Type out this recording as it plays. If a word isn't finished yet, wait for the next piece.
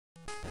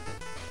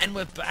And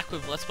we're back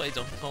with Let's Play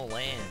Donkey Kong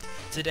Land.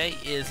 Today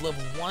is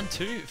level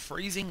 1-2,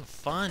 Freezing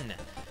Fun.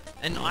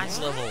 An ice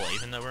level,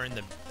 even though we're in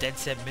the dead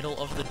set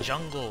middle of the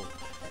jungle.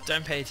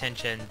 Don't pay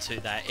attention to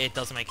that, it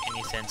doesn't make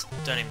any sense,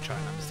 don't even try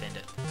and understand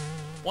it.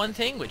 One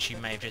thing, which you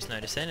may have just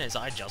noticed then, as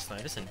I just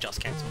noticed and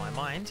just came to my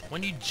mind,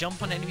 when you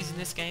jump on enemies in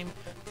this game,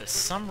 for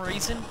some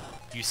reason,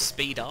 you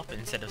speed up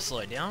instead of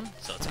slow down,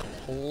 so it's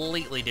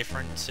completely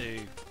different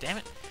to... damn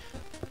it.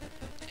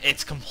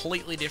 It's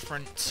completely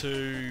different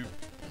to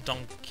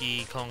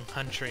Donkey Kong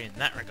Country in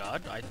that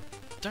regard. I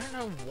don't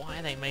know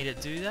why they made it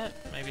do that.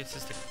 Maybe it's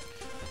just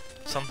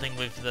something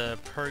with the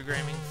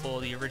programming for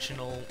the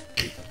original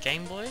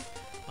Game Boy.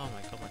 Oh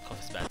my god, my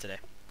cough is bad today.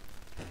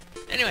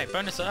 Anyway,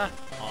 bonus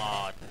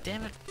oh,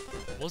 damn it.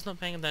 Was not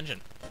paying attention.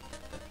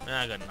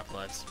 I got enough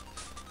lives.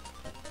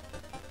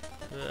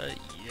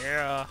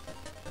 Yeah.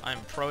 I'm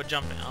pro at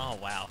jumping. Oh,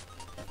 wow.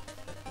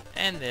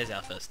 And there's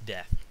our first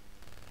death.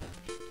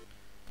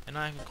 And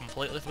I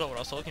completely forgot what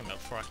I was talking about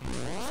before I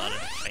started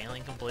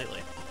failing completely.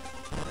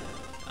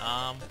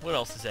 What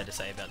else is there to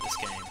say about this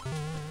game?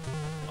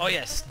 Oh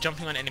yes,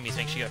 jumping on enemies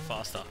makes you go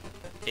faster.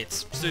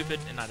 It's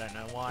stupid and I don't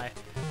know why.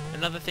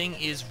 Another thing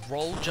is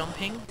roll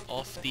jumping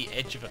off the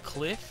edge of a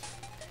cliff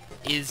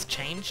is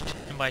changed,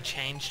 and by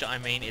changed I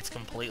mean it's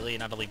completely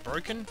and utterly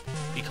broken,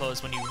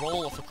 because when you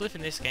roll off a cliff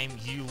in this game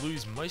you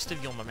lose most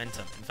of your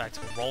momentum. In fact,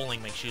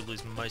 rolling makes you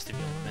lose most of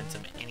your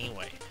momentum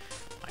anyway.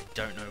 I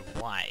don't know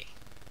why.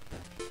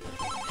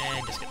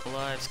 And just get the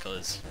lives,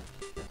 because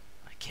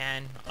I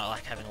can. I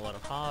like having a lot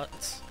of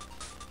hearts.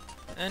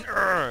 And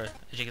as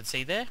you can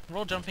see there,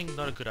 roll jumping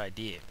not a good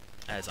idea,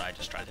 as I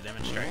just tried to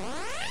demonstrate,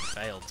 and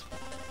failed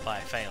by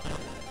failing.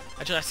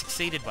 Actually, I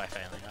succeeded by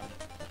failing.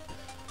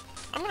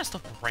 I'm gonna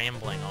stop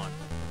rambling on.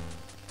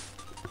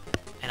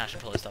 And I should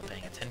probably stop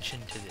paying attention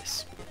to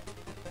this.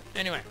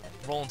 Anyway,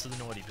 roll into the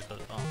naughty, because...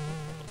 oh,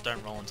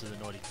 don't roll into the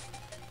naughty.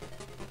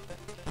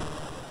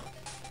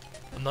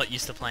 I'm not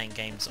used to playing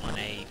games on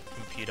a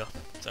computer.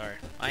 Sorry.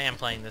 I am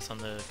playing this on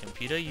the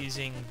computer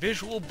using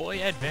Visual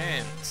Boy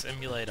Advance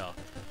emulator.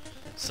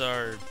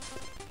 So,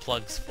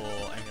 plugs for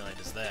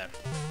emulators there.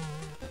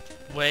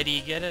 Where do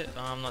you get it?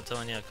 I'm not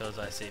telling you because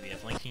I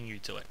CBF linking you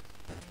to it.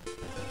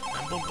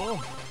 And boom boom.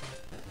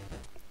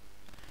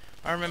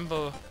 I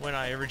remember when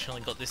I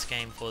originally got this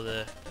game for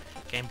the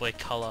Game Boy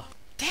Color.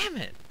 Damn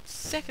it!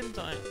 Second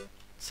time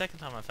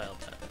I failed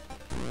that.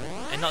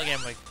 And not Game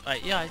Boy...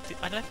 yeah,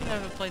 I don't think I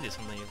ever played this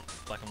on the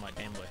black and white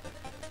Game Boy.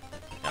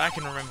 I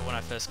can remember when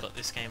I first got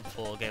this game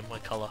for Game Boy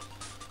Color.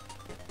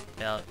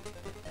 About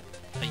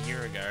a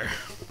year ago.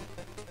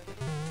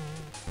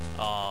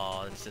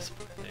 Oh, that's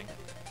disappointing.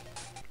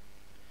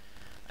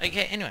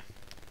 Okay, anyway.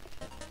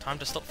 Time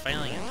to stop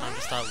failing and time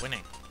to start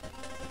winning.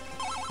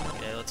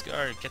 Okay, let's go.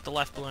 Get the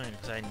life balloon,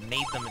 because I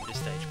need them at this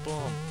stage.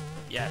 Boom.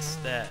 Yes,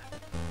 there.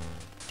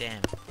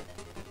 Damn.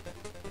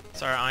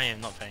 Sorry, I am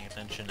not paying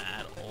attention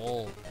at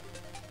all.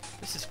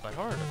 This is quite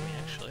horrid of me,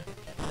 actually.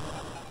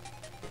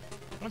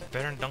 I'm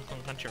better in Donkey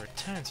Kong Country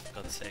Returns, for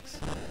God's sakes.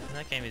 And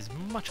that game is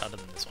much harder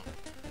than this one.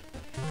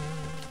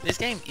 This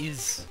game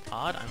is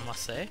hard, I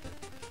must say.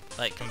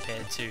 Like,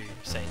 compared to,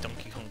 say,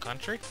 Donkey Kong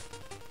Country.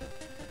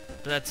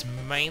 But that's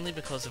mainly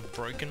because of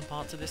broken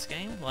parts of this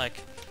game.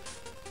 Like,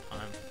 I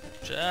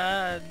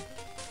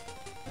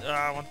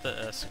want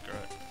the... screw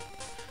it.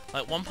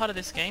 Like, one part of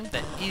this game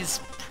that is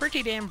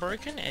pretty damn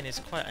broken and is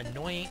quite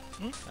annoying...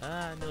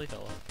 I nearly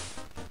fell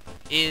off.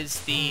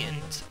 Is the...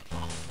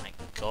 oh my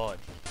god.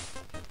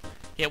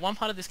 Yeah, one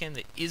part of this game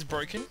that is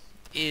broken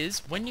is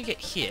when you get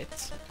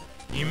hit,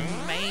 you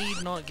may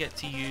not get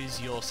to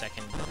use your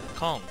second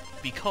Kong.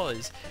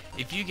 Because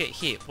if you get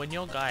hit, when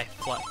your guy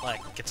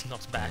gets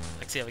knocked back,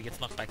 like see how he gets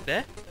knocked back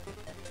there?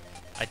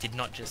 I did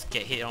not just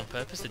get hit on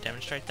purpose to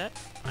demonstrate that.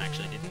 I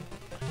actually didn't.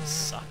 I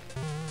just suck.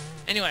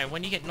 Anyway,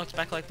 when you get knocked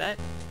back like that,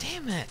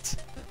 damn it!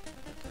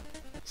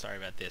 Sorry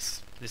about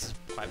this. This is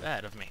quite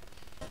bad of me.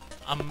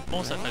 I'm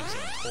also focusing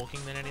on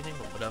talking than anything,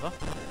 but whatever.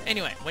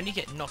 Anyway, when you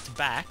get knocked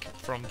back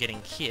from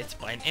getting hit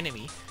by an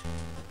enemy,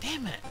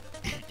 damn it!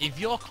 If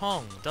your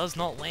Kong does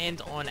not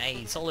land on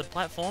a solid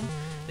platform,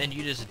 then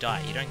you just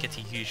die. You don't get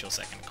to use your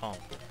second Kong.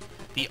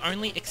 The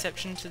only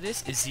exception to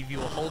this is if you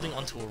were holding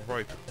onto a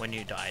rope when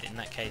you died. In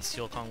that case,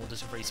 your Kong will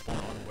just respawn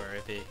on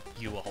wherever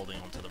you were holding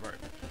onto the rope.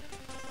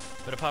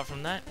 But apart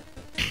from that,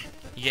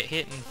 you get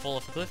hit and fall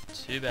off a cliff,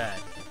 too bad.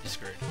 You're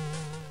screwed.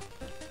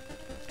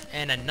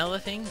 And another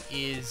thing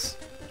is,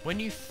 when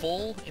you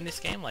fall in this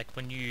game, like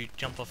when you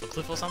jump off a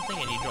cliff or something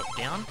and you drop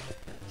down,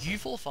 you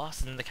fall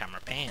faster than the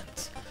camera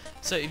pans.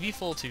 So if you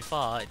fall too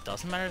far, it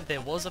doesn't matter if there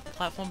was a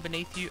platform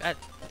beneath you at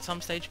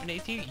some stage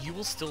beneath you, you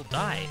will still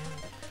die.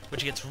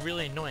 Which gets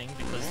really annoying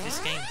because this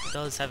game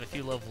does have a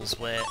few levels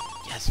where...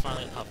 yes,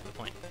 finally half of the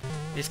point.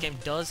 This game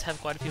does have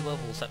quite a few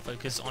levels that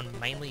focus on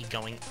mainly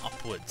going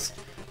upwards.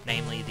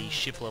 Namely the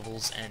ship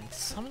levels and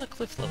some of the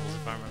cliff levels,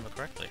 if I remember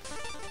correctly.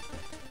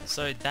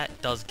 So that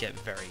does get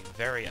very,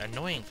 very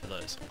annoying for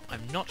those.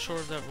 I'm not sure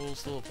if that rule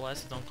still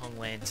applies to Donkey Kong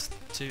Lands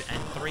 2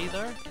 and 3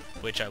 though,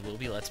 which I will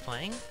be let's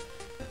playing.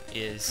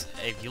 is,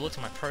 if you looked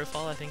at my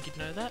profile, I think you'd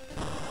know that.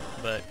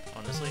 But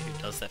honestly,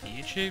 who does that for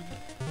YouTube?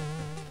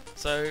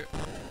 So,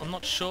 I'm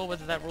not sure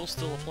whether that rule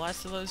still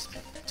applies to those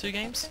two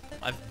games.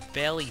 I've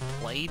barely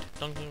played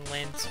Donkey Kong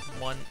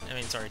Land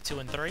 2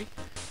 and 3,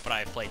 but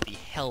I've played the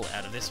hell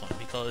out of this one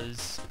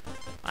because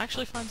I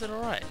actually find it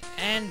alright.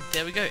 And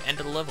there we go, end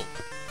of the level.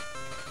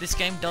 This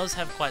game does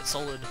have quite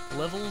solid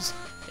levels,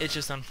 it's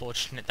just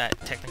unfortunate that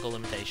technical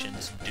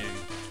limitations do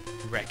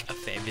wreck a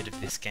fair bit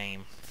of this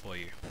game for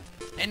you.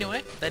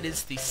 Anyway, that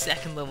is the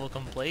second level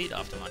complete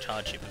after much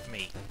hardship of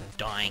me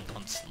dying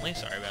constantly,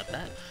 sorry about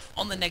that.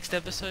 On the next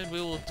episode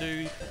we will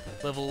do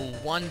level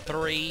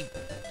 1-3,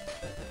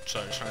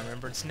 so I'm trying to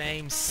remember its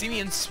name,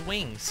 Simeon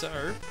Swing,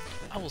 so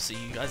I will see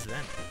you guys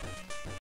then.